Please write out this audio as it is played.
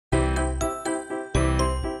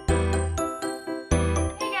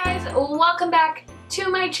welcome back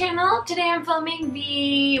to my channel. Today I'm filming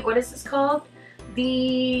the, what is this called?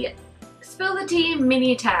 The Spill the Tea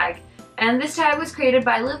mini tag. And this tag was created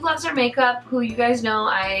by Liv Loves Her Makeup, who you guys know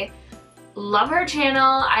I love her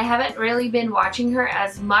channel. I haven't really been watching her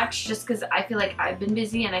as much just because I feel like I've been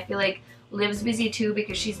busy, and I feel like Liv's busy too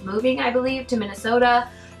because she's moving, I believe, to Minnesota.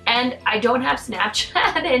 And I don't have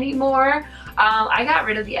Snapchat anymore. I got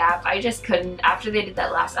rid of the app. I just couldn't. After they did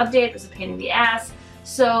that last update, it was a pain in the ass.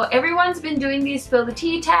 So everyone's been doing these Spill the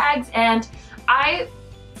Tea tags, and I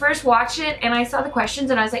first watched it and I saw the questions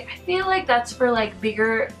and I was like, I feel like that's for like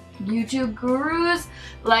bigger YouTube gurus,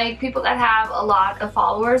 like people that have a lot of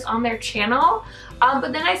followers on their channel.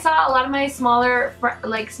 But then I saw a lot of my smaller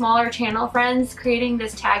channel friends creating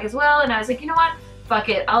this tag as well, and I was like, you know what? Fuck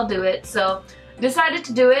it, I'll do it. So decided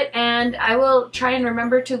to do it, and I will try and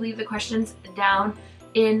remember to leave the questions down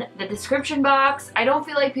in the description box. I don't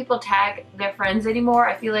feel like people tag their friends anymore.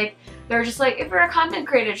 I feel like they're just like, if you're a content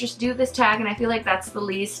creator, just do this tag, and I feel like that's the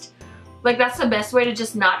least, like that's the best way to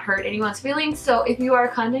just not hurt anyone's feelings. So if you are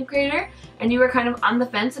a content creator and you are kind of on the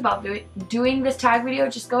fence about doing this tag video,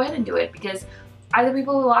 just go ahead and do it, because either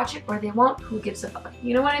people will watch it or they won't. Who gives a fuck?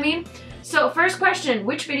 You know what I mean? So first question,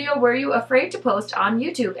 which video were you afraid to post on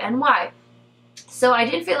YouTube and why? So I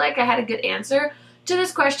didn't feel like I had a good answer to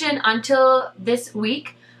this question until this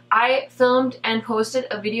week. I filmed and posted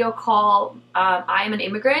a video called I Am an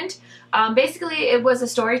Immigrant. Basically, it was a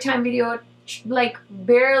story time video, like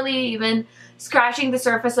barely even scratching the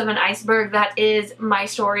surface of an iceberg that is my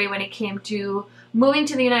story when it came to moving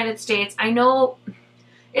to the United States. I know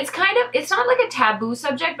it's not like a taboo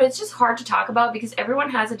subject, but it's just hard to talk about because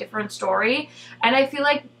everyone has a different story. And I feel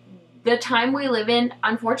like the time we live in,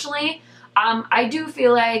 unfortunately, I do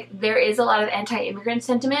feel like there is a lot of anti-immigrant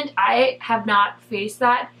sentiment. I have not faced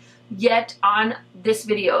that yet on this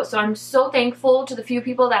video. So I'm so thankful to the few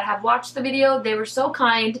people that have watched the video. They were so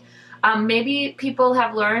kind. Maybe people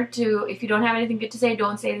have learned to, if you don't have anything good to say,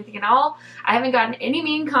 don't say anything at all. I haven't gotten any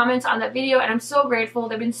mean comments on that video, and I'm so grateful.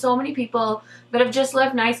 There have been so many people that have just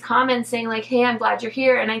left nice comments saying like, hey, I'm glad you're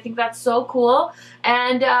here, and I think that's so cool.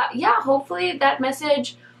 And yeah, hopefully that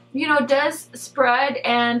message, you know, does spread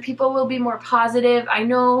and people will be more positive. I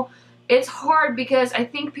know it's hard because I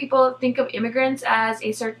think people think of immigrants as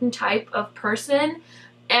a certain type of person,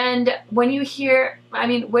 and when you hear, I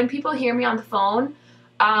mean, when people hear me on the phone,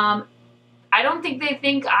 I don't think they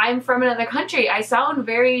think I'm from another country. I sound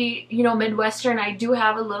very, you know, Midwestern. I do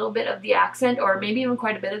have a little bit of the accent, or maybe even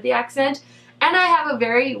quite a bit of the accent, and I have a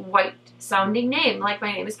very white sounding name. Like,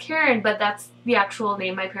 my name is Karen, but that's the actual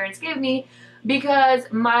name my parents gave me because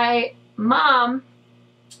my mom,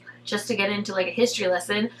 just to get into like a history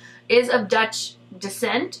lesson, is of Dutch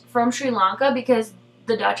descent from Sri Lanka, because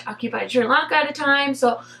the Dutch occupied Sri Lanka at a time.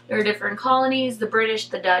 So there are different colonies, the British,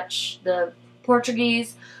 the Dutch, the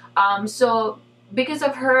Portuguese. So because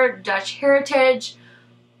of her Dutch heritage,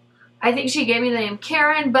 I think she gave me the name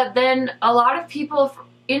Karen, but then a lot of people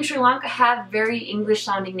in Sri Lanka have very English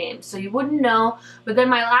sounding names, so you wouldn't know. But then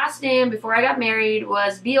my last name before I got married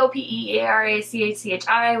was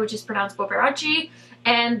Bopearachchi, which is pronounced Boperachi.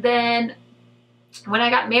 And then when I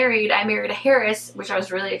got married, I married a Harris, which I was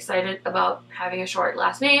really excited about having a short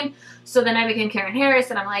last name. So then I became Karen Harris,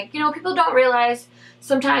 and I'm like, you know, people don't realize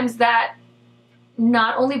sometimes that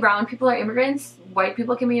not only brown people are immigrants, white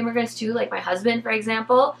people can be immigrants too. Like my husband, for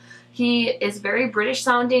example, he is very British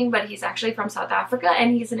sounding, but he's actually from South Africa,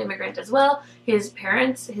 and he's an immigrant as well. His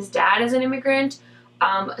parents, his dad is an immigrant.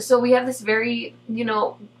 So we have this very, you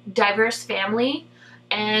know, diverse family,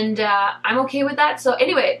 and I'm okay with that. So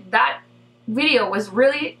anyway, that video was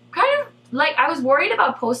really kind of like, I was worried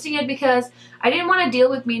about posting it because I didn't want to deal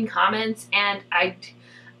with mean comments, and I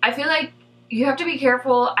feel like you have to be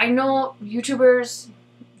careful. I know YouTubers,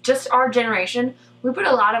 just our generation, we put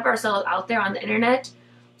a lot of ourselves out there on the internet,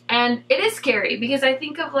 and it is scary because I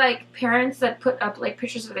think of like parents that put up like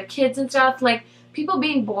pictures of their kids and stuff, like people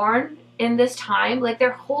being born in this time, like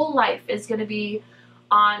their whole life is going to be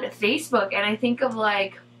on Facebook. And I think of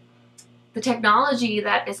like the technology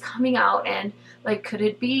that is coming out, and like, could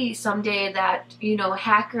it be someday that, you know,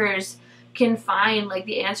 hackers can find like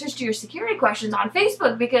the answers to your security questions on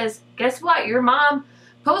Facebook? Because guess what? Your mom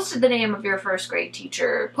posted the name of your first grade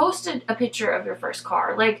teacher, posted a picture of your first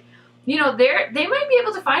car. Like, you know, they might be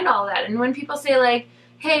able to find all that. And when people say like,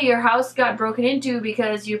 hey, your house got broken into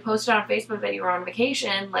because you posted on Facebook that you were on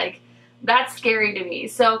vacation, like, that's scary to me.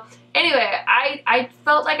 So anyway, I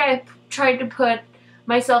felt like I tried to put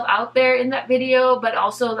myself out there in that video, but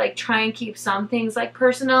also like try and keep some things like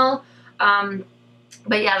personal.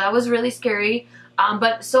 But yeah, that was really scary.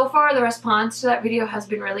 But so far the response to that video has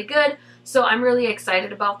been really good, so I'm really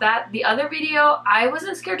excited about that. The other video, I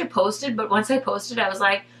wasn't scared to post it, but once I posted I was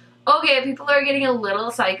like, okay, people are getting a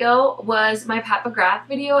little psycho, was my Papa Grath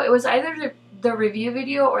video. It was either the review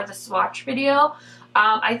video or the swatch video.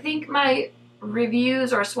 I think my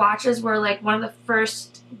reviews or swatches were like one of the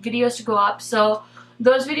first videos to go up, so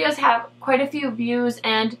those videos have quite a few views,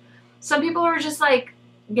 and some people were just like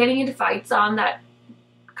getting into fights on that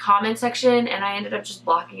comment section, and I ended up just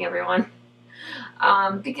blocking everyone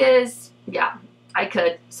because yeah, I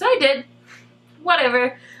could, so I did.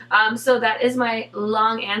 Whatever. So that is my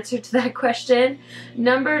long answer to that question.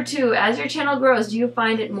 Number 2, as your channel grows, do you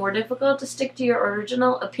find it more difficult to stick to your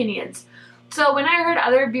original opinions? So when I heard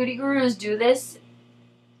other beauty gurus do this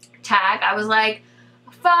tag, I was like,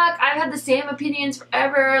 fuck, I've had the same opinions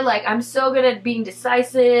forever. Like, I'm so good at being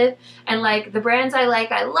decisive, and like the brands I like,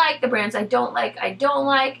 the brands I don't like, I don't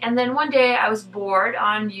like. And then one day I was bored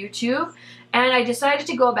on YouTube and I decided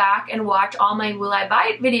to go back and watch all my Will I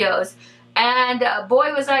Buy It videos. And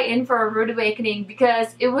boy was I in for a rude awakening,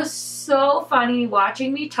 because it was so funny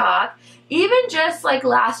watching me talk. Even just like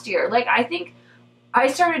last year, like I think I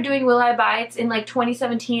started doing Will I Buy It's in like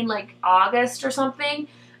 2017, like August or something,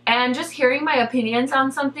 and just hearing my opinions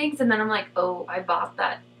on some things, and then I'm like, oh, I bought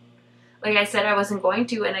that. Like I said I wasn't going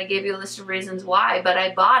to, and I gave you a list of reasons why, but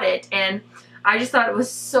I bought it, and I just thought it was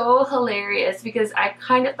so hilarious, because I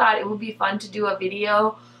kind of thought it would be fun to do a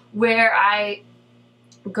video where I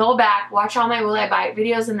go back, watch all my Will I Buy It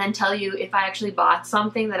videos, and then tell you if I actually bought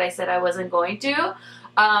something that I said I wasn't going to,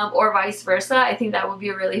 or vice versa. I think that would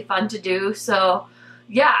be really fun to do. So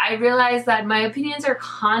yeah, I realized that my opinions are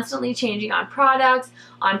constantly changing on products,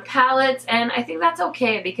 on palettes, and I think that's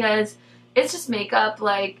okay, because it's just makeup.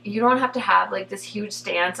 Like, you don't have to have like this huge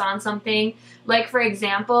stance on something. Like, for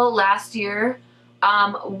example, last year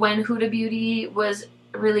when Huda Beauty was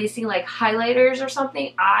releasing like highlighters or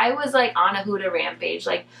something, I was like on a Huda rampage.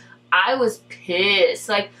 Like, I was pissed.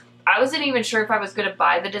 Like, I wasn't even sure if I was gonna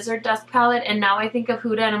buy the Desert Dusk palette, and now I think of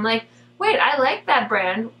Huda and I'm like, wait, I like that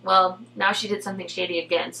brand. Well, now she did something shady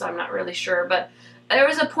again, so I'm not really sure, but there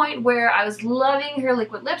was a point where I was loving her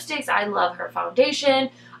liquid lipsticks, I love her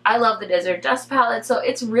foundation, I love the Desert Dust palette. So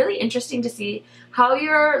it's really interesting to see how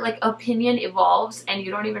your like opinion evolves and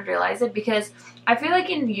you don't even realize it, because I feel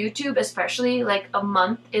like in YouTube especially, like a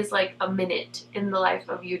month is like a minute in the life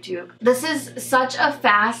of YouTube. This is such a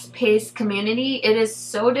fast-paced community. It is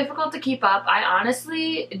so difficult to keep up. I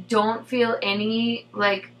honestly don't feel any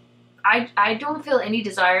like I don't feel any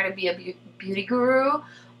desire to be a beauty guru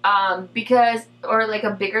because, or like a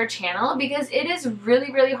bigger channel, because it is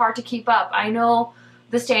really, really hard to keep up. I know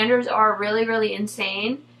the standards are really, really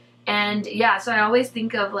insane. And yeah, so I always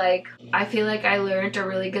think of like, I feel like I learned a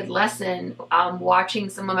really good lesson watching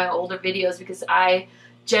some of my older videos, because I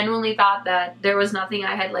genuinely thought that there was nothing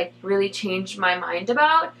I had like really changed my mind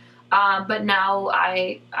about. But now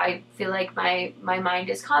I feel like my mind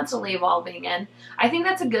is constantly evolving, and I think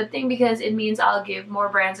that's a good thing, because it means I'll give more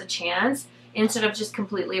brands a chance instead of just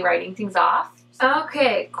completely writing things off.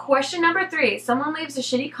 Okay, question number 3. Someone leaves a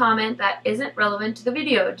shitty comment that isn't relevant to the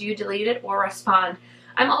video. Do you delete it or respond?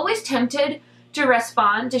 I'm always tempted to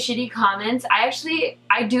respond to shitty comments.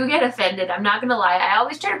 I do get offended, I'm not gonna lie. I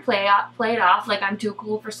always try to play it off like I'm too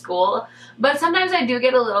cool for school, but sometimes I do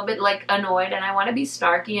get a little bit like annoyed and I want to be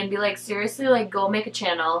snarky and be like, seriously, like go make a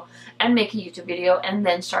channel and make a YouTube video and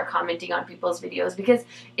then start commenting on people's videos, because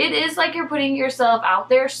it is like you're putting yourself out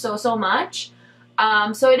there so much.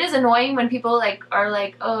 So it is annoying when people like are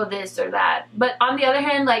like, oh, this or that. But on the other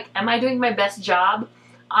hand, like, am I doing my best job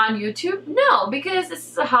on YouTube? No, because this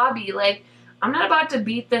is a hobby. Like, I'm not about to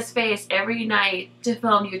beat this face every night to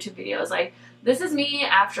film YouTube videos. Like, this is me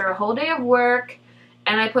after a whole day of work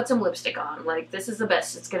and I put some lipstick on. Like, this is the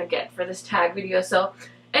best it's gonna get for this tag video. So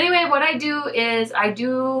anyway, what I do is I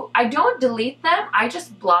don't delete them. I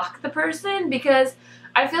just block the person, because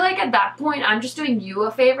I feel like at that point I'm just doing you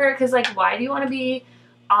a favor, because like, why do you want to be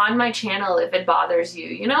on my channel if it bothers you,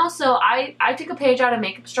 you know? So I took a page out of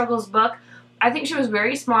Makeup Struggles' book. I think she was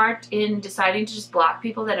very smart in deciding to just block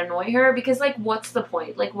people that annoy her, because like, what's the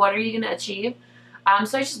point? Like, what are you gonna achieve?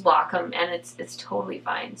 So I just block them, and it's totally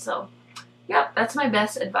fine. So yep, that's my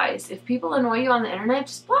best advice. If people annoy you on the internet,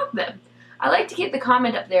 just block them. I like to keep the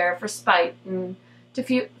comment up there for spite and to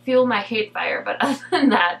fuel my hate fire, but other than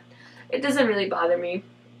that, it doesn't really bother me.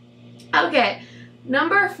 Okay,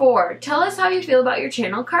 number 4. Tell us how you feel about your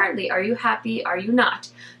channel currently. Are you happy? Are you not?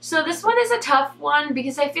 So this one is a tough one,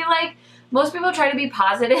 because I feel like most people try to be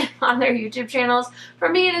positive on their YouTube channels. For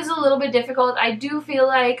me, it is a little bit difficult. I do feel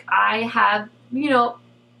like I have, you know,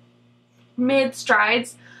 made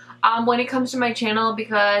strides. when it comes to my channel,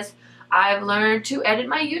 because I've learned to edit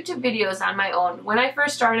my YouTube videos on my own. When I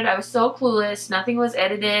first started, I was so clueless. Nothing was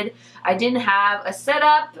edited. I didn't have a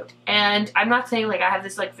setup, and I'm not saying like I have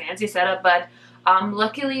this like fancy setup, but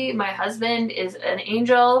luckily my husband is an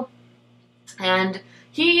angel, and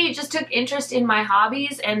he just took interest in my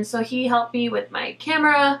hobbies, and so he helped me with my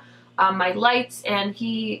camera, my lights, and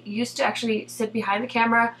he used to actually sit behind the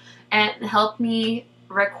camera and help me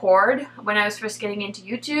record when I was first getting into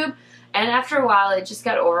YouTube. And after a while, it just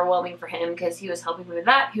got overwhelming for him because he was helping me with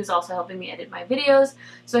that. He was also helping me edit my videos.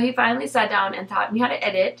 So he finally sat down and taught me how to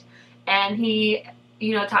edit, and he,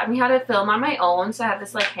 you know, taught me how to film on my own. So I have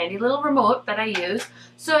this like handy little remote that I use.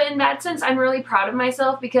 So in that sense, I'm really proud of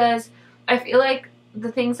myself, because I feel like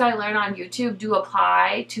the things I learn on YouTube do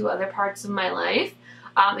apply to other parts of my life.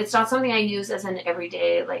 It's not something I use as an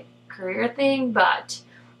everyday like career thing, but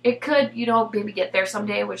it could, you know, maybe get there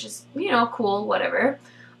someday, which is, you know, cool, whatever.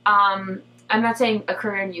 I'm not saying a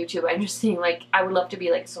career in YouTube. I'm just saying like I would love to be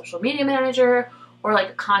like a social media manager, or like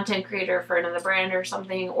a content creator for another brand or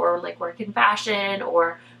something, or like work in fashion,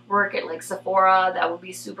 or work at like Sephora. That would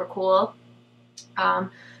be super cool.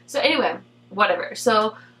 So anyway, whatever.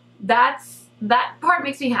 So that part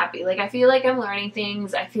makes me happy. Like I feel like I'm learning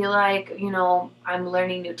things. I feel like, you know, I'm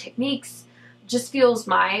learning new techniques. Just fuels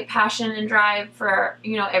my passion and drive for,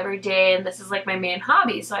 you know, every day, and this is like my main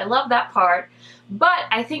hobby, so I love that part. But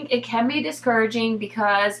I think it can be discouraging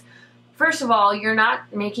because, first of all, you're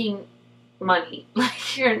not making money.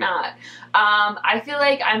 Like, you're not. I feel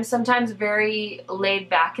like I'm sometimes very laid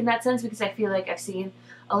back in that sense, because I feel like I've seen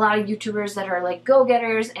a lot of YouTubers that are like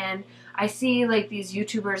go-getters, and I see like these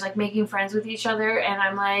YouTubers like making friends with each other, and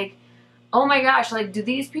I'm like, oh my gosh, like, do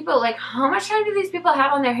these people, like, how much time do these people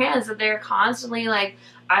have on their hands that they're constantly like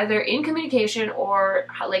either in communication, or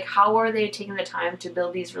like how are they taking the time to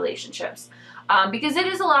build these relationships? Because it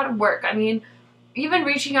is a lot of work. I mean, even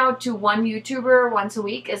reaching out to one YouTuber once a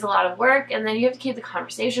week is a lot of work, and then you have to keep the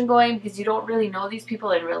conversation going because you don't really know these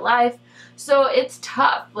people in real life. So it's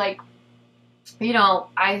tough. Like, you know,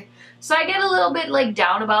 so I get a little bit like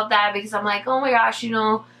down about that, because I'm like, oh my gosh, you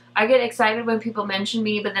know, I get excited when people mention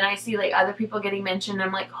me, but then I see like other people getting mentioned, and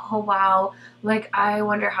I'm like, oh wow, like I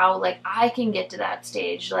wonder how like I can get to that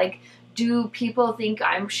stage. Like, do people think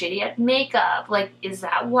I'm shitty at makeup? Like, is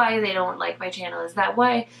that why they don't like my channel? Is that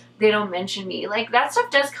why they don't mention me? Like, that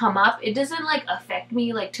stuff does come up. It doesn't like affect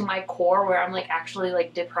me like to my core where I'm like actually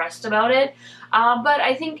like depressed about it. But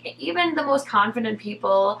I think even the most confident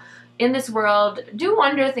people in this world do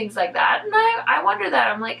wonder things like that. And I wonder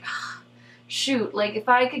that. I'm like, shoot, like if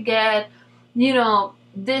I could get, you know,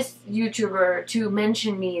 this YouTuber to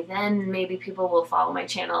mention me, then maybe people will follow my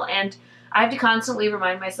channel. And I have to constantly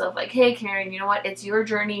remind myself, like, hey Karen, you know what, it's your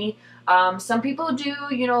journey. Some people do,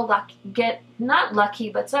 you know, get not lucky,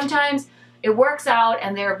 but sometimes it works out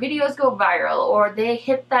and their videos go viral, or they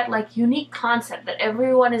hit that like unique concept that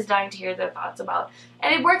everyone is dying to hear their thoughts about,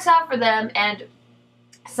 and it works out for them. And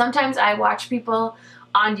sometimes I watch people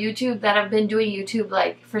on YouTube that have been doing YouTube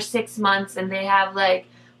like for 6 months, and they have like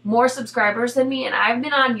more subscribers than me, and I've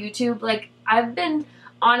been on YouTube, like I've been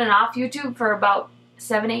on and off YouTube for about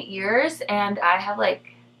 7-8 years, and I have like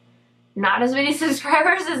not as many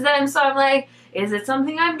subscribers as them. So I'm like, is it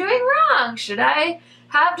something I'm doing wrong? Should I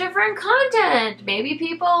have different content? Maybe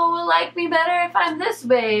people will like me better if I'm this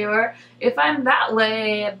way or if I'm that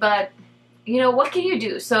way. But you know, what can you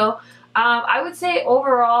do? So I would say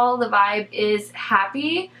overall the vibe is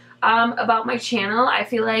happy about my channel. I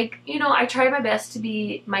feel like, you know, I try my best to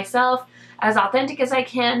be myself, as authentic as I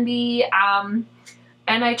can be,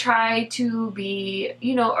 and I try to be,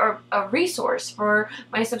 you know, a resource for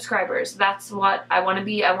my subscribers. That's what I want to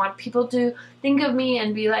be. I want people to think of me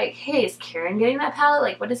and be like, hey, is Karen getting that palette?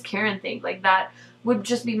 Like, what does Karen think? Like, that would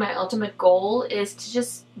just be my ultimate goal, is to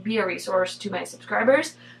just be a resource to my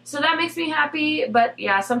subscribers. So that makes me happy. But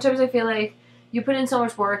yeah, sometimes I feel like you put in so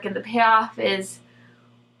much work and the payoff is,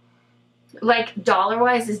 like,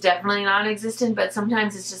 dollar-wise is definitely non-existent, but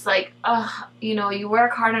sometimes it's just like, you know, you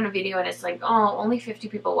work hard on a video and it's like, oh, only 50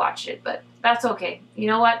 people watched it, but that's okay. You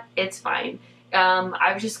know what? It's fine.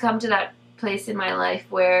 I've just come to that place in my life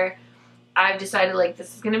where I've decided, like,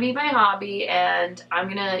 this is going to be my hobby, and I'm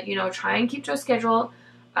going to, you know, try and keep to a schedule,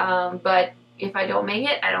 but if I don't make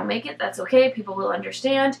it, I don't make it. That's okay. People will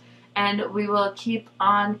understand, and we will keep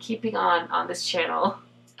on keeping on this channel.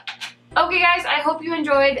 Okay guys, I hope you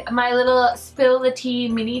enjoyed my little spill the tea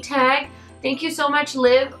mini tag. Thank you so much,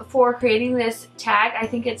 Liv, for creating this tag. I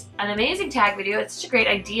think it's an amazing tag video. It's such a great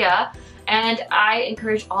idea, and I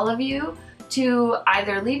encourage all of you to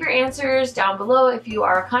either leave your answers down below if you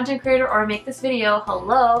are a content creator, or make this video,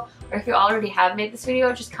 hello, or if you already have made this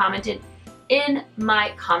video, just comment it in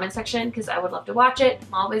my comment section because I would love to watch it.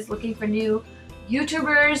 I'm always looking for new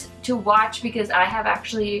YouTubers to watch because I have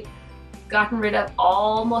actually gotten rid of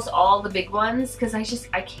almost all the big ones because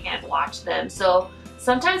I can't watch them. So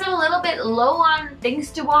sometimes I'm a little bit low on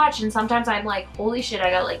things to watch, and sometimes I'm like, holy shit, I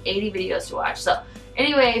got like 80 videos to watch. So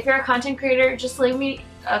anyway, if you're a content creator, just leave me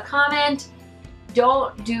a comment.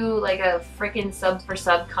 Don't do like a freaking sub for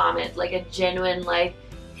sub comment, like a genuine like,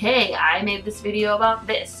 hey, I made this video about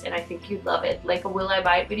this and I think you'd love it. Like a will I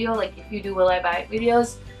buy it video. Like if you do will I buy it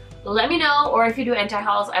videos, let me know. Or if you do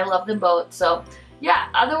anti-hauls, I love them both. So yeah,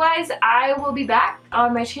 otherwise I will be back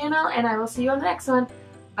on my channel and I will see you on the next one.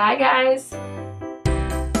 Bye guys.